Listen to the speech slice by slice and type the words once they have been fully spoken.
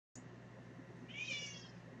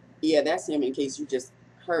Yeah, that's him in case you just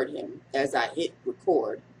heard him as I hit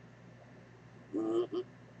record. Mhm.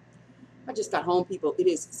 I just got home, people. It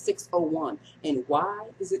is 6:01. And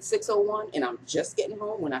why is it 6:01? And I'm just getting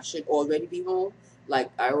home when I should already be home.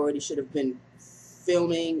 Like, I already should have been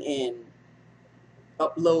filming and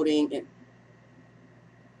uploading. And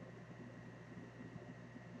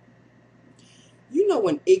you know,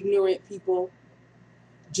 when ignorant people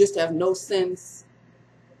just have no sense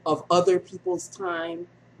of other people's time,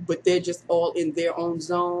 but they're just all in their own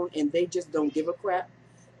zone and they just don't give a crap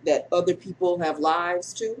that other people have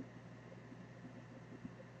lives too.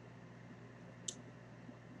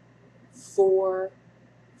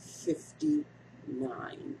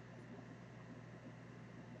 4:59.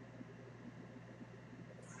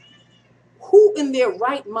 Who in their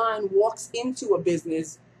right mind walks into a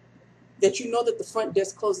business that you know that the front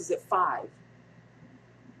desk closes at 5,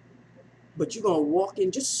 but you're gonna walk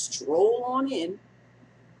in, just stroll on in?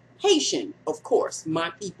 Haitian, of course, my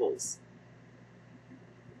peoples.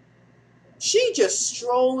 She just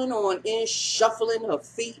strolling on in, shuffling her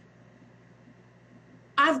feet.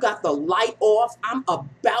 I've got the light off. I'm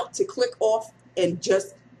about to click off and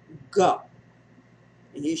just go.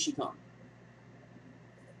 And here she comes.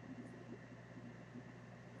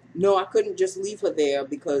 No, I couldn't just leave her there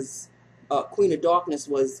because Queen of Darkness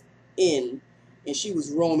was in and she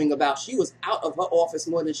was roaming about. She was out of her office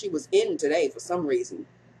more than she was in today for some reason.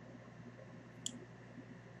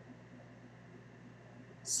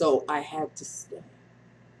 So I had to stay.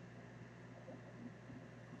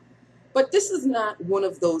 But this is not one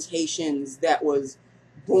of those Haitians that was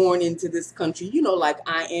born into this country, you know, like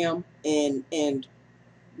I am, and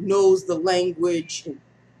knows the language.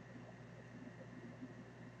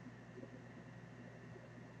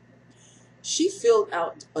 She filled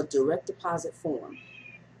out a direct deposit form.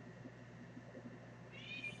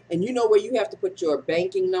 And you know where you have to put your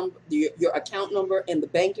banking number, your account number and the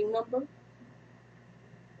banking number?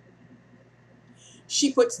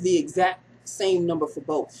 She puts the exact same number for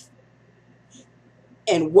both.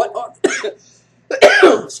 And what are,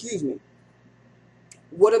 excuse me,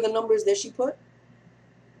 what are the numbers that she put?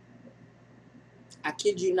 I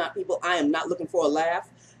kid you not, people. I am not looking for a laugh.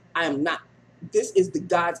 I am not. This is the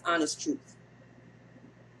God's honest truth.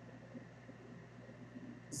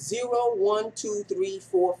 0, 1, 2, 3,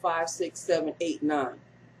 4, 5, 6, 7, 8, 9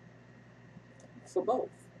 for both.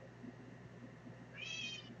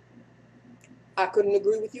 I couldn't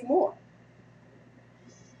agree with you more.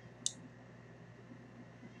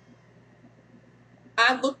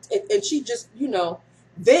 I looked at, and she just, you know,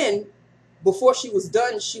 then before she was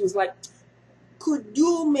done, she was like, could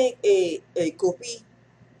you make a copy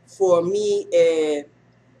for me,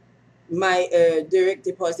 my direct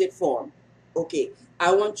deposit form? Okay,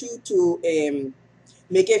 I want you to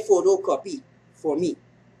make a photocopy for me.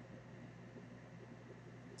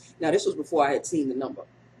 Now, this was before I had seen the number.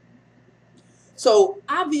 So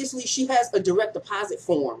obviously she has a direct deposit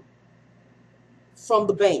form from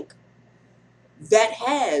the bank that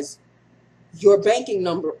has your banking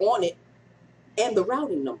number on it and the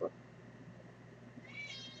routing number.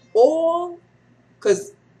 All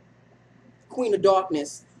because Queen of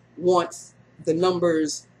Darkness wants the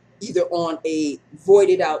numbers either on a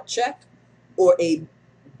voided out check or a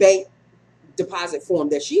bank deposit form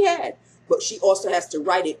that she had, but she also has to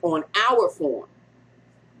write it on our form.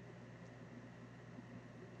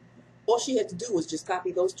 All she had to do was just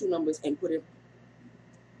copy those two numbers and put it.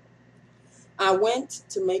 I went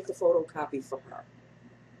to make a photocopy for her.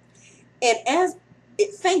 And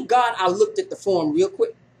thank God I looked at the form real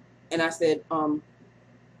quick and I said,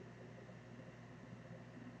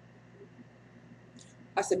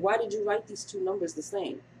 why did you write these two numbers the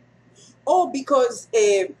same? Oh, because,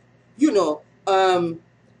 you know,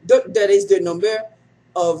 that is the number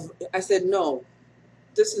of, I said, no,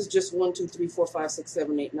 this is just 1, 2, 3, 4, 5, 6,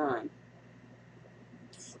 7, 8, 9.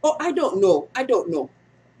 Oh, I don't know. I don't know.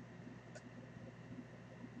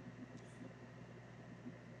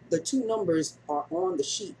 The two numbers are on the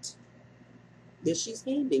sheet that she's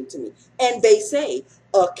handing to me. And they say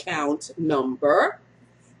account number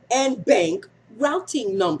and bank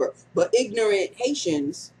routing number. But ignorant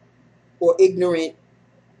Haitians or ignorant,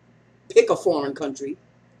 pick a foreign country,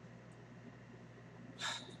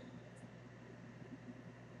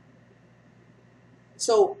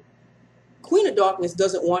 so Queen of Darkness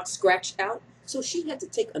doesn't want scratched out, so she had to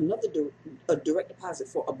take another a direct deposit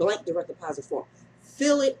form, a blank direct deposit form,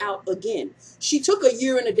 fill it out again. She took a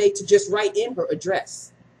year and a day to just write in her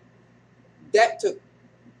address. That took,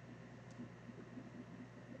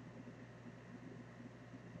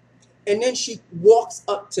 and then she walks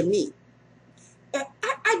up to me.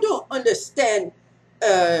 I don't understand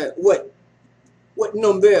what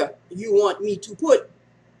number you want me to put.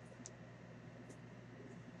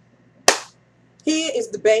 Here is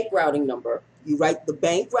the bank routing number. You write the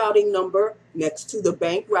bank routing number next to the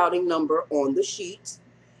bank routing number on the sheet.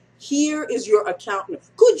 Here is your account number.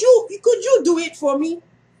 Could you do it for me?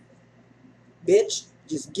 Bitch,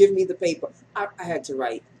 just give me the paper. I had to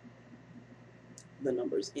write the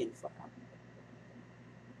numbers in for her.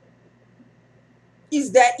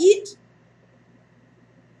 Is that it?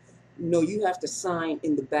 No, you have to sign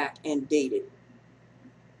in the back and date it.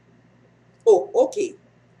 Oh, okay.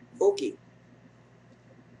 Okay.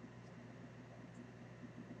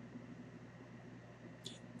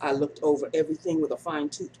 I looked over everything with a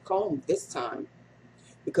fine-tooth comb this time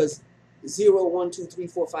because 0, 1, 2, 3,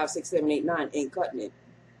 4, 5, 6, 7, 8, 9 ain't cutting it.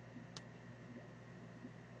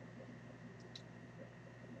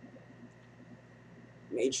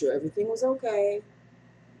 Made sure everything was okay.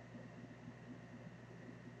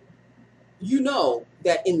 You know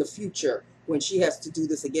that in the future, when she has to do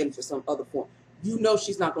this again for some other form, you know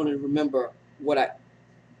she's not going to remember what I...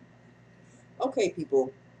 Okay,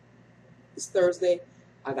 people, it's Thursday.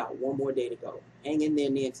 I got one more day to go. Hang in there,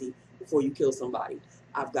 Nancy, before you kill somebody.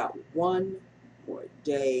 I've got one more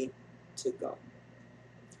day to go.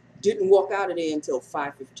 Didn't walk out of there until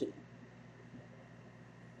 5:15.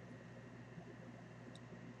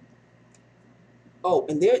 Oh,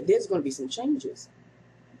 and there's going to be some changes.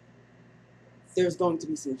 There's going to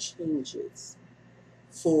be some changes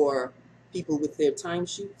for people with their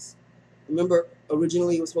timesheets. Remember,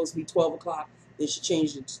 originally it was supposed to be 12 o'clock. Then she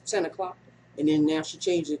changed it to 10 o'clock. And then now she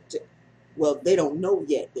changed it to, well, they don't know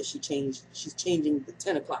yet that she's changing the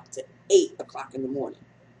 10 o'clock to 8 o'clock in the morning.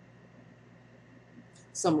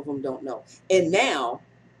 Some of them don't know. And now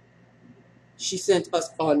she sent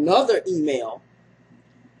us another email.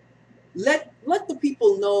 Let the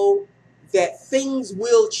people know that things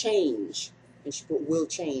will change. And she put "will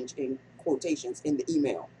change" in quotations in the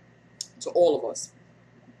email to all of us,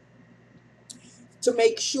 to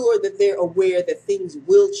make sure that they're aware that things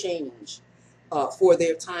will change for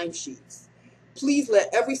their timesheets. Please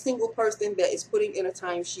let every single person that is putting in a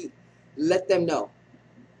timesheet, let them know.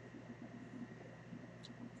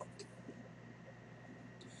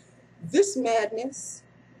 This madness,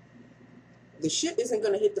 the shit isn't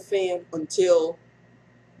going to hit the fan until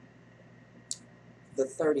the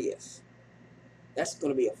 30th. That's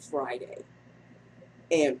going to be a Friday.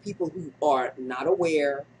 And people who are not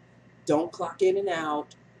aware, don't clock in and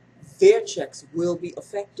out, their checks will be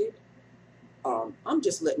affected. I'm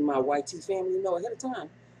just letting my YT family know ahead of time.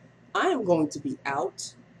 I am going to be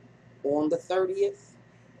out on the 30th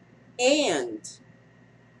and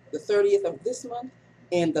the 30th of this month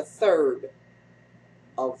and the 3rd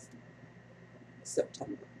of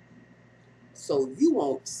September. So you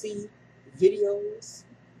won't see videos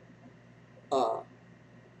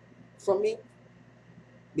from me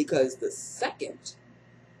because the 2nd,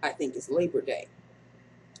 I think, is Labor Day.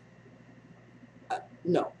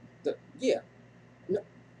 No.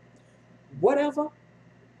 Whatever,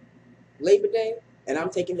 Labor Day, and I'm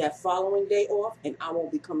taking that following day off, and I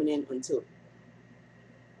won't be coming in until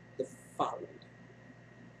the following day.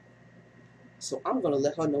 So I'm going to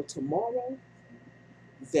let her know tomorrow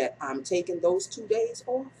that I'm taking those 2 days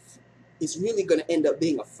off. It's really going to end up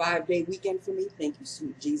being a 5-day weekend for me. Thank you,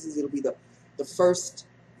 sweet Jesus. It'll be the first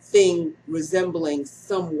thing resembling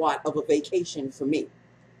somewhat of a vacation for me.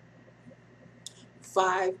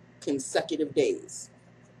 5 consecutive days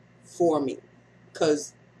for me,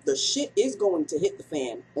 because the shit is going to hit the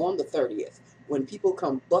fan on the 30th when people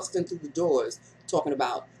come busting through the doors talking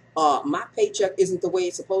about my paycheck isn't the way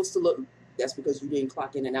it's supposed to look. That's because you didn't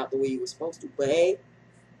clock in and out the way you were supposed to. But hey,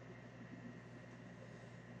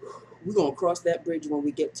 we're going to cross that bridge when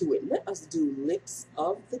we get to it. Let us do lips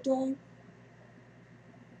of the day.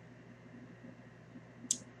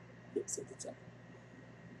 Lips of the day.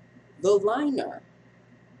 The liner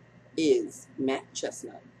is matte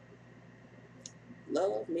chestnut.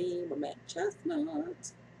 Love me my matte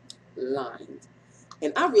chestnut lined.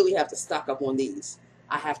 And I really have to stock up on these.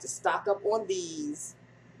 I have to stock up on these.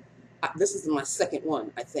 This is my 2nd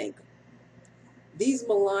one, I think. These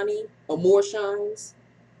Milani Amore shines.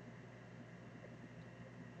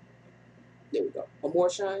 There we go. Amore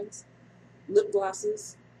shines. Lip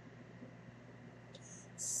glosses.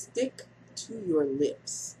 Stick to your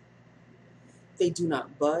lips. They do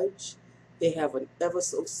not budge. They have an ever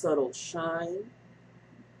so subtle shine.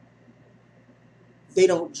 They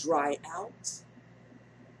don't dry out.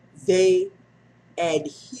 They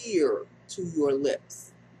adhere to your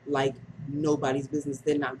lips like nobody's business.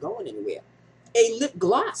 They're not going anywhere. A lip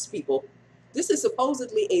gloss, people. This is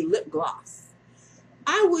supposedly a lip gloss.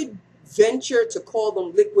 I would venture to call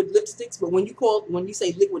them liquid lipsticks, but when you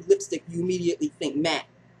say liquid lipstick, you immediately think matte.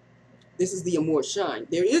 This is the Amore Shine.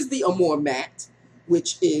 There is the Amore Matte,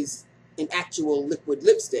 which is an actual liquid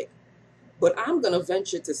lipstick. But I'm going to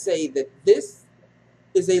venture to say that this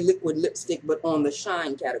is a liquid lipstick, but on the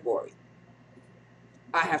shine category.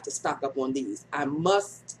 I have to stock up on these. I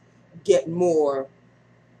must get more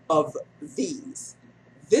of these.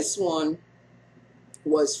 This one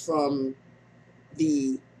was from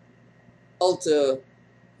the Ulta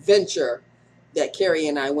Venture that Carrie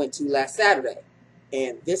and I went to last Saturday.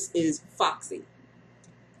 And this is Foxy.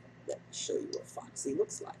 Let me show you what Foxy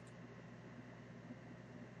looks like.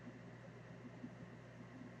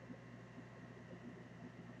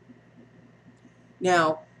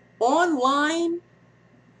 Now, online,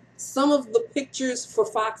 some of the pictures for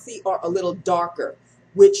Foxy are a little darker,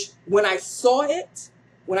 which when I saw it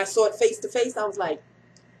face to face, I was like,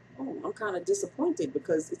 oh, I'm kind of disappointed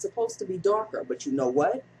because it's supposed to be darker. But you know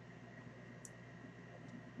what?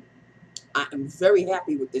 I am very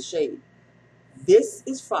happy with the shade. This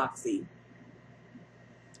is Foxy.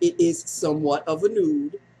 It is somewhat of a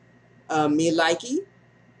nude. Me likey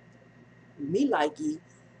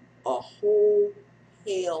a whole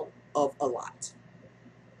hell of a lot.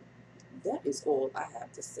 That is all I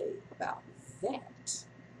have to say about that.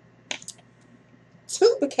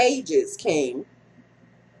 Two packages came.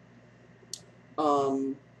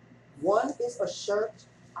 One is a shirt.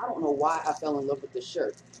 I don't know why I fell in love with this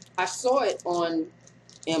shirt. I saw it on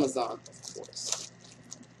Amazon, of course.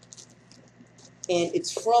 And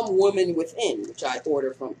it's from Women Within, which I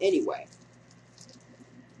order from anyway.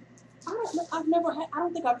 I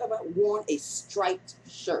don't think I've ever worn a striped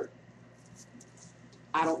shirt.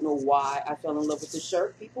 I don't know why I fell in love with the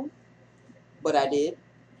shirt, people, but I did.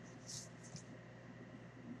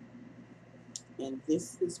 And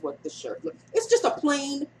this is what the shirt looks. It's just a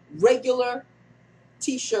plain, regular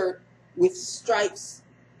t-shirt with stripes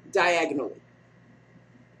diagonally.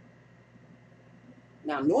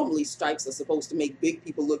 Now, normally stripes are supposed to make big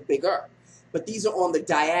people look bigger, but these are on the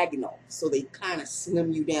diagonal, so they kind of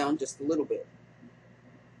slim you down just a little bit.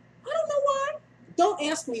 I don't know why. Don't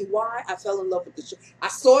ask me why I fell in love with the shirt. I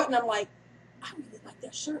saw it and I'm like, I really like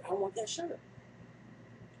that shirt. I want that shirt.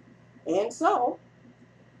 And so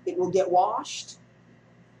it will get washed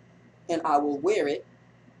and I will wear it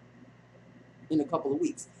in a couple of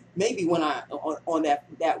weeks. Maybe when on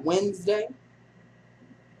that Wednesday,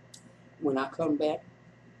 when I come back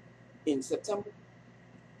in September,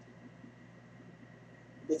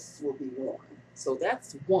 this will be worn. So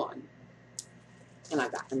that's one. And I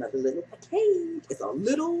got another little package. It's a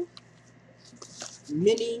little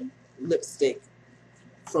mini lipstick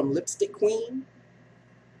from Lipstick Queen.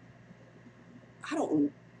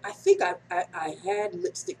 I think I had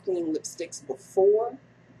Lipstick Queen lipsticks before,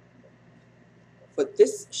 but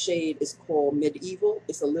this shade is called Medieval.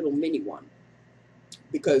 It's a little mini one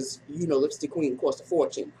because, you know, Lipstick Queen costs a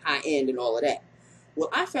fortune, high end and all of that. Well,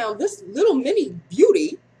 I found this little mini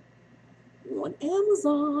beauty on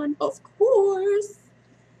Amazon, of course,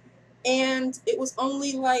 and it was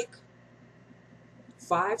only like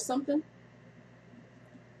 $5 something.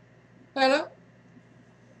 Hello?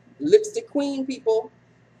 Lipstick Queen, people.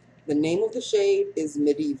 The name of the shade is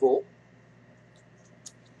Medieval.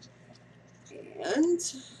 And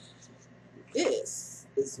this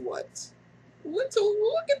is what. Look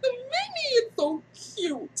at the mini. It's so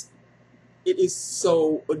cute. It is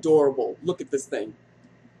so adorable. Look at this thing.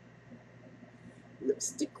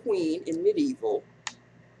 Lipstick Queen in Medieval.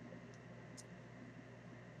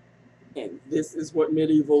 And this is what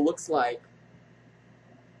Medieval looks like.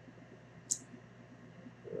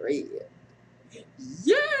 Red.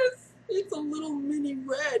 Yes! It's a little mini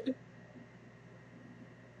red.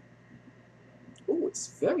 Oh, it's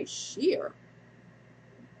very sheer.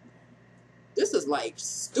 This is like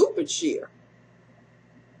stupid sheer.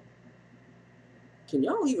 Can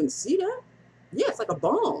y'all even see that? Yeah, it's like a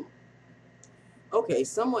balm. Okay,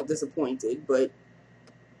 somewhat disappointed, but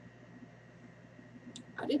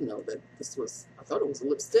I didn't know that this was, I thought it was a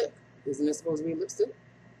lipstick. Isn't it supposed to be a lipstick?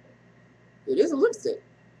 It is a lipstick.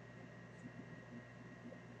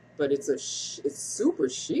 But it's super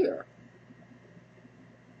sheer.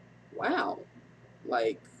 Wow.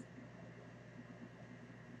 Like,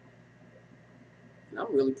 and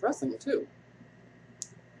I'm really pressing it too.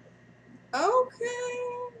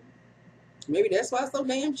 Okay. Maybe that's why it's so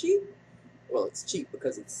damn cheap. Well, it's cheap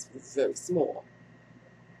because it's very small.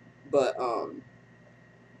 But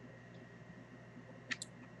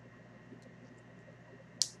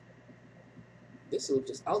this will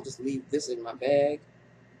I'll just leave this in my bag.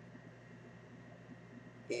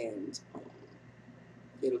 And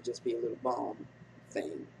It'll just be a little balm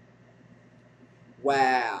thing.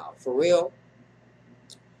 Wow, for real?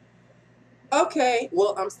 Okay,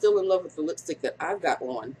 well, I'm still in love with the lipstick that I've got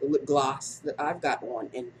on, the lip gloss that I've got on.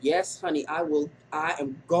 And yes, honey, I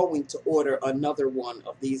am going to order another one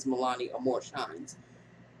of these Milani Amore Shines.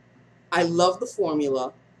 I love the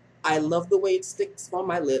formula. I love the way it sticks on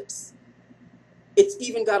my lips. It's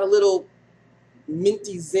even got a little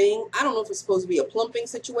minty zing. I don't know if it's supposed to be a plumping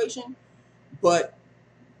situation, but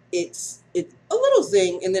it's a little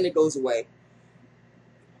zing and then it goes away.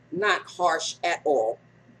 Not harsh at all.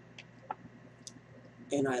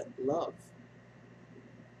 And I love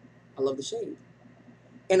the shade.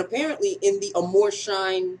 And apparently in the Amore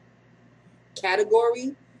Shine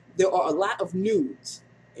category, there are a lot of nudes.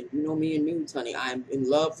 And you know me and nudes, honey. I'm in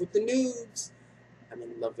love with the nudes. I'm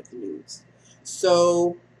in love with the nudes.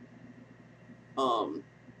 So,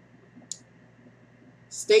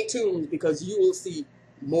 stay tuned because you will see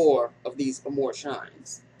more of these Amore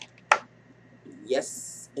Shines.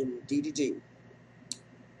 Yes, indeedy do.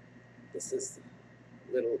 This is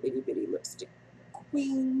little itty bitty lipstick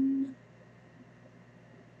queen.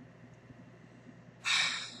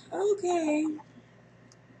 Okay.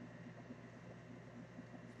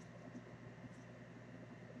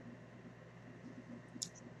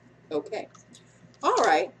 Okay. All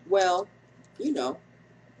right. Well, you know,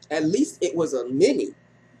 at least it was a mini.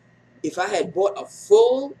 If I had bought a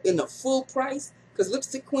full in the full price, because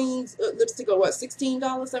lipstick queens, lipstick are what, $16,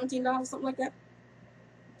 $17, something like that.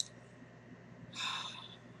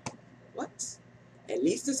 What? At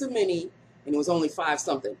least it's a mini, and it was only $5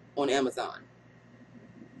 something on Amazon.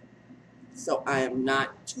 So I am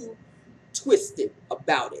not too twisted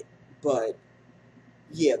about it, but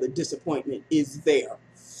yeah, the disappointment is there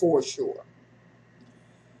for sure.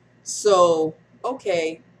 So,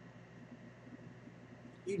 okay,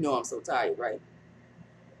 you know I'm so tired, right?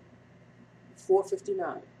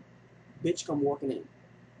 4:59, bitch come walking in.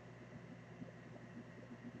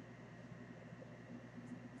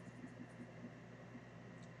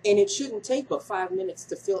 And it shouldn't take but 5 minutes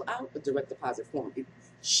to fill out a direct deposit form.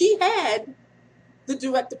 She had the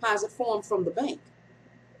direct deposit form from the bank.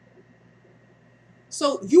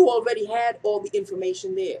 So you already had all the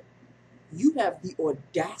information there. You have the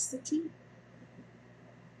audacity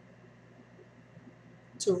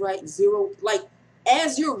to write zero. Like,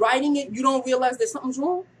 as you're writing it, you don't realize that something's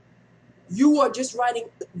wrong. You are just writing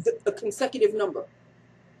a consecutive number.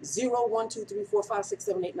 0, 1, 2, 3, 4, 5, 6,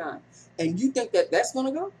 7, 8, 9. And you think that that's going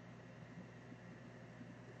to go?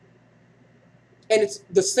 And it's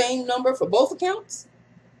the same number for both accounts?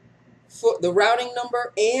 For the routing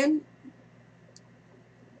number and...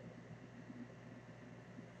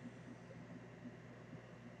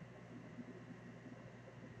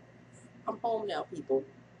 I'm home now, people.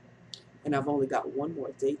 And I've only got one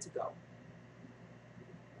more day to go.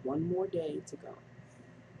 One more day to go.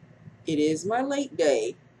 It is my late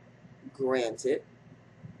day, granted.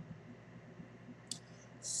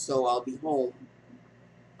 So I'll be home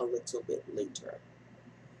a little bit later.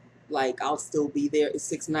 Like, I'll still be there. It's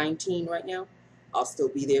 6:19 right now. I'll still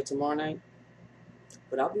be there tomorrow night.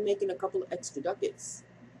 But I'll be making a couple of extra ducats.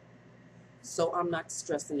 So I'm not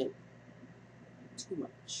stressing it too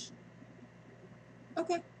much.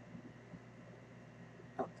 Okay.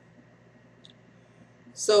 Okay.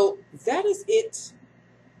 So that is it.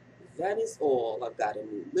 That is all. I've got a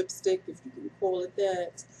new lipstick, if you can call it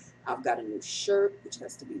that. I've got a new shirt, which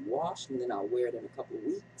has to be washed, and then I'll wear it in a couple of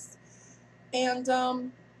weeks. And,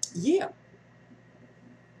 yeah.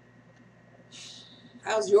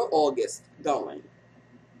 How's your August going?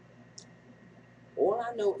 All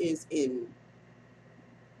I know is in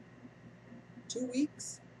 2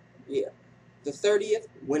 weeks, yeah, the 30th,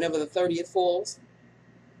 whenever the 30th falls,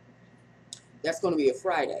 that's going to be a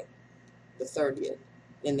Friday, the 30th.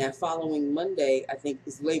 And that following Monday, I think,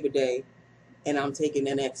 is Labor Day, and I'm taking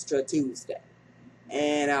an extra Tuesday.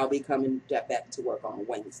 And I'll be coming back to work on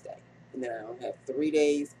Wednesday. And then I'll have 3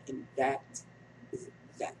 days, and that is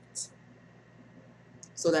that.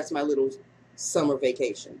 So that's my little summer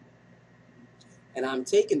vacation. And I'm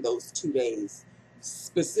taking those 2 days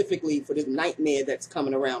specifically for this nightmare that's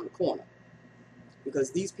coming around the corner.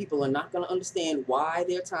 Because these people are not going to understand why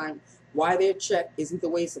their check isn't the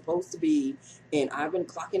way it's supposed to be. And I've been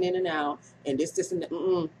clocking in and out, and this, and that.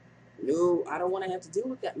 No, I don't want to have to deal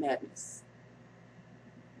with that madness.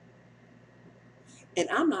 And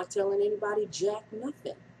I'm not telling anybody jack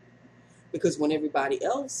nothing. Because when everybody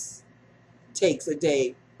else takes a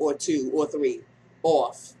day or 2 or 3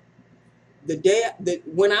 off,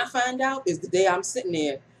 when I find out is the day I'm sitting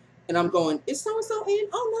there and I'm going, is so-and-so in?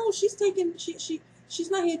 Oh no, she's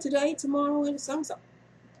not here today, tomorrow, and so-and-so.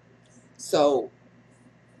 So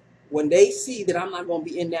when they see that I'm not going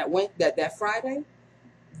to be in that Friday,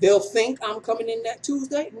 they'll think I'm coming in that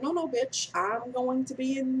Tuesday. No, no, bitch. I'm going to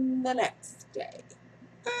be in the next day.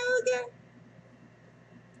 Okay.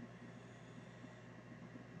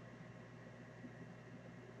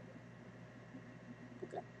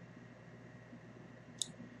 Okay.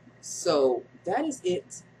 So that is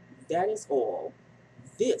it. That is all.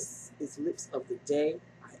 This is Lips of the Day.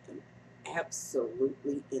 I am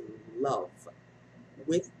absolutely in love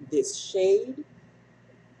with this shade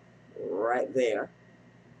right there.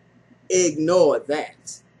 Ignore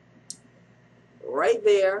that. Right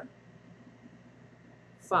there,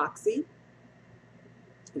 Foxy,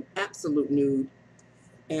 an absolute nude.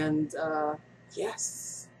 And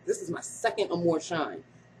yes, this is my second Amore Shine.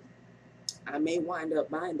 I may wind up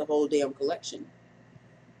buying the whole damn collection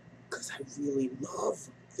because I really love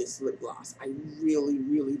this lip gloss. I really,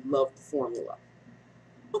 really love the formula.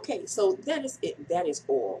 Okay, so that is it. That is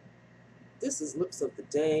all. This is Lips of the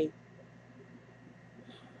Day.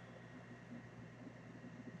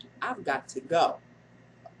 I've got to go.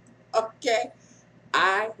 Okay?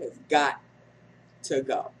 I have got to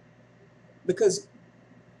go. Because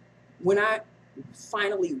when I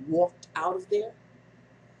finally walked out of there,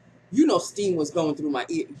 you know steam was going through my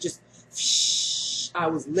ear. Just, I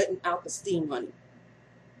was letting out the steam, honey.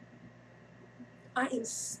 I am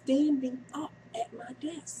standing up at my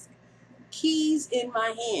desk, keys in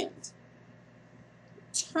my hand,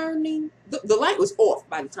 turning. The light was off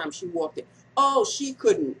by the time she walked in. Oh, she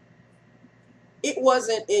couldn't. It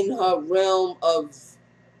wasn't in her realm of,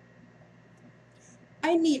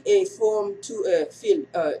 I need a form to fill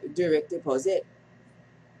direct deposit.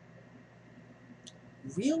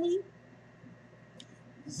 Really?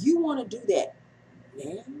 You want to do that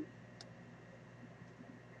now?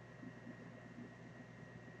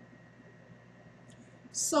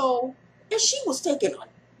 So, and she was taking an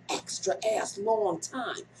extra ass long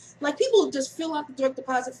time. Like, people just fill out the direct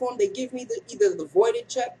deposit form. They give me either the voided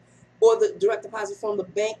check or the direct deposit from the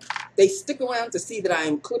bank. They stick around to see that I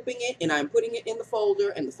am clipping it and I'm putting it in the folder,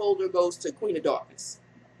 and the folder goes to Queen of Darkness.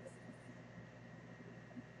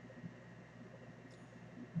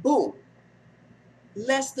 Boom.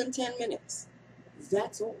 Less than 10 minutes.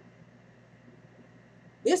 That's all.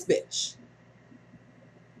 This bitch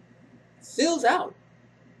fills out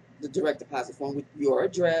the direct deposit form with your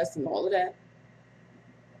address and all of that,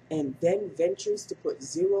 and then ventures to put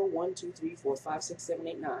 0, 1, 2, 3, 4, 5, 6, 7,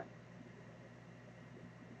 8, 9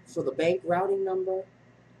 for the bank routing number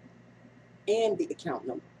and the account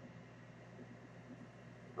number.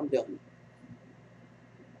 I'm done.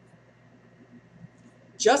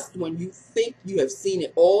 Just when you think you have seen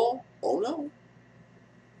it all, oh no.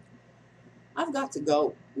 I've got to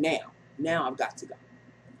go now. Now I've got to go.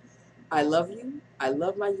 I love you. I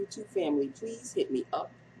love my YouTube family. Please hit me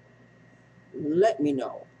up. Let me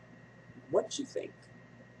know what you think.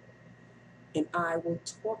 And I will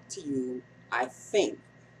talk to you, I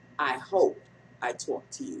hope I talk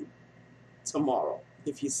to you tomorrow.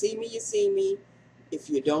 If you see me, you see me. If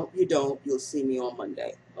you don't, you don't. You'll see me on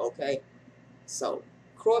Monday. Okay? So,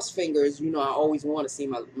 cross fingers. You know, I always want to see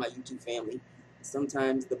my YouTube family.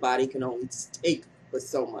 Sometimes the body can only take but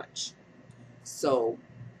so much. So,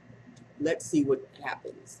 let's see what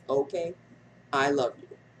happens. Okay? I love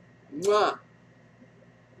you. Mwah.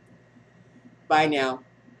 Bye now.